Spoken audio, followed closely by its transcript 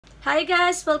Hi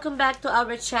guys! Welcome back to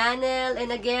our channel, and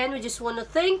again, we just want to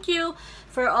thank you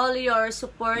for all your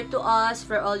support to us,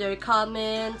 for all your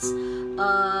comments,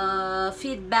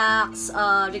 feedbacks,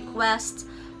 requests.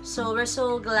 So, we're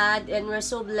so glad and we're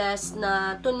so blessed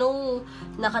na to know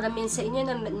na karamihan sa inyo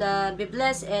na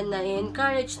be-bless and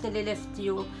na-encourage,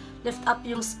 lift up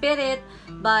yung spirit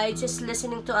by just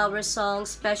listening to our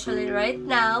songs, especially right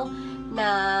now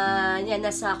na yan,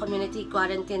 nasa community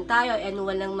quarantine tayo and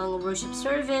walang mga worship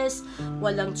service,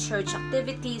 walang church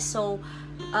activity. So,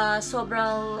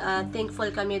 sobrang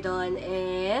thankful kami doon.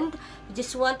 And we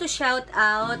just want to shout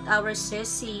out our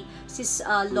sis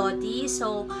LODIE.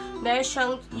 So, meron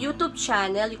siyang YouTube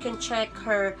channel. You can check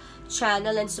her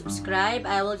channel and subscribe.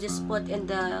 I will just put in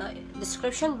the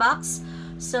description box.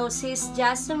 So, sis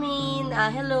Jasmine,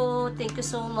 hello, thank you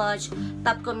so much.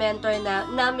 Top commenter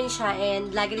namin siya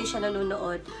and lagi rin siya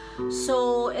nanonood.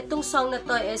 So, itong song na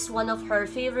to is one of her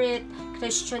favorite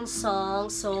Christian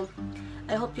songs. So,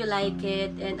 I hope you like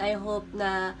it and I hope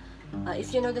na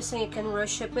if you know the song, you can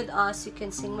worship with us, you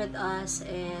can sing with us.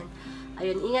 And,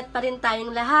 ayun, ingat pa rin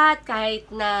tayong lahat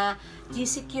kahit na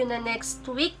GCQ na next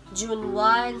week, June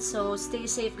 1. So, stay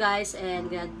safe guys and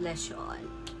God bless you all.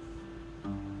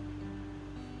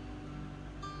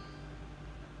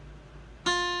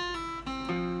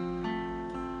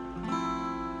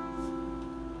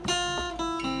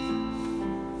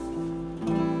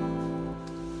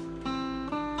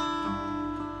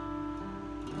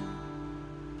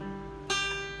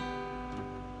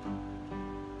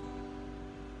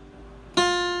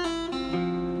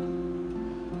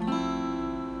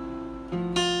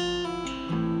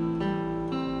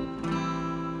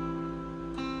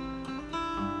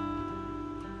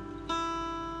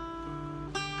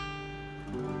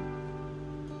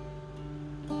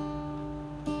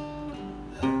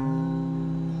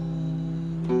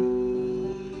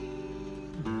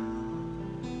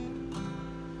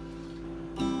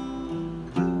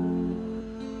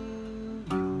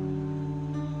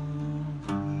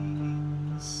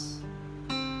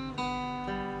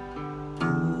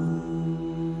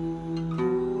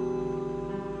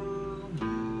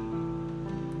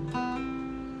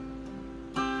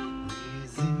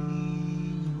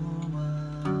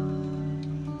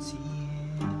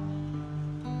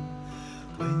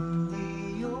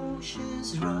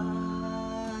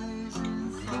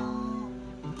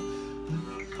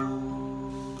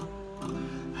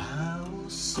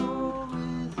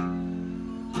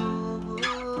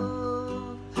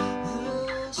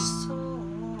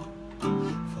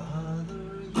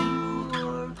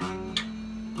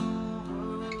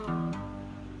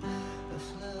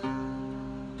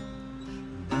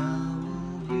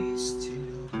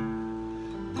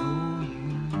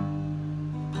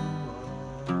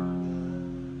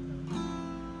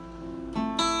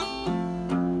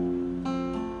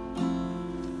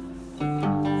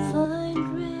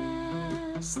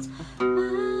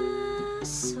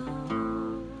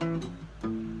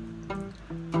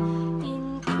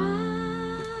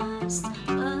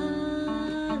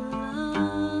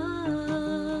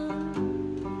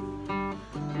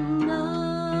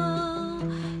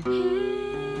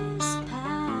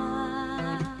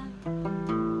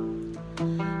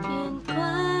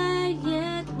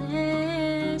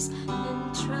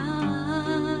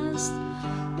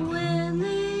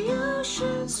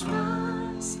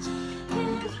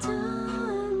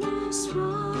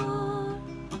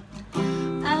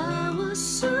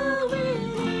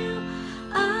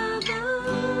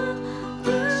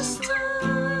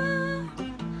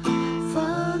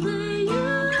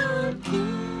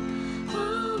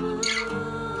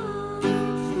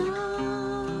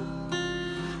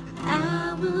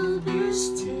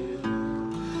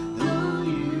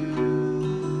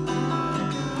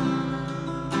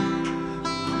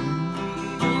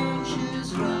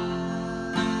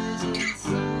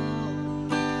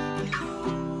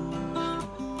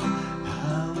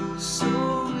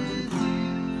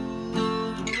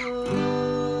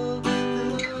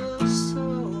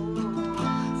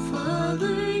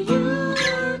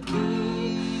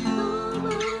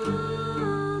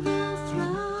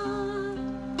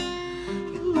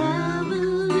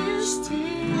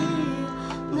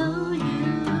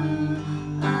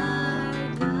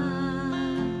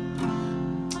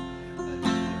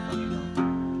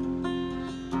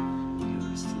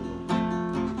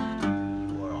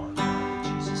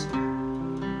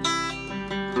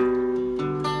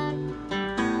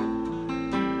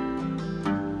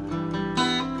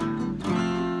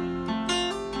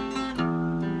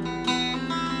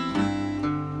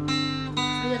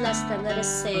 Last time, let us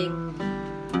sing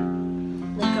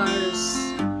the chorus.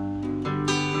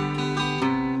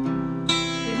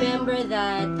 Remember remember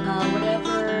that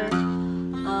whatever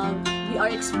we are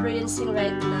experiencing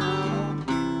right now,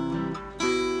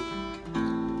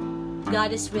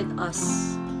 God is with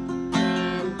us.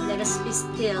 And let us be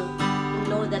still and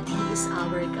know that He is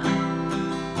our God.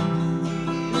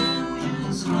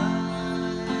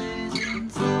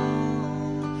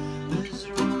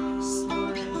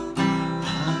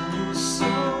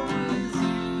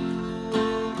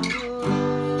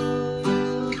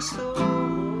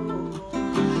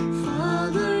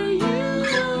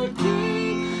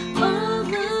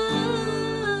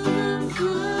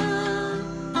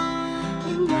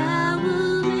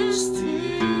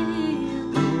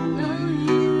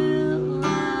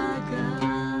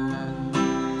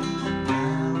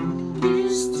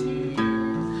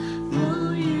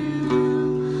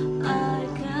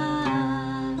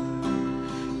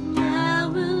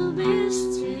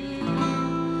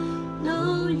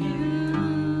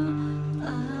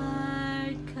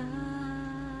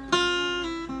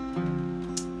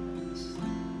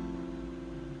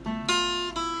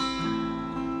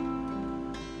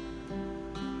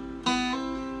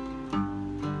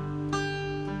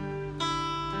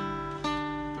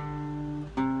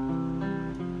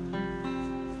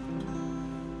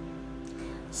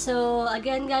 So,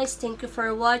 again guys, thank you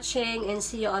for watching and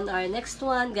see you on our next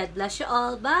one. God bless you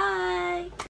all. Bye!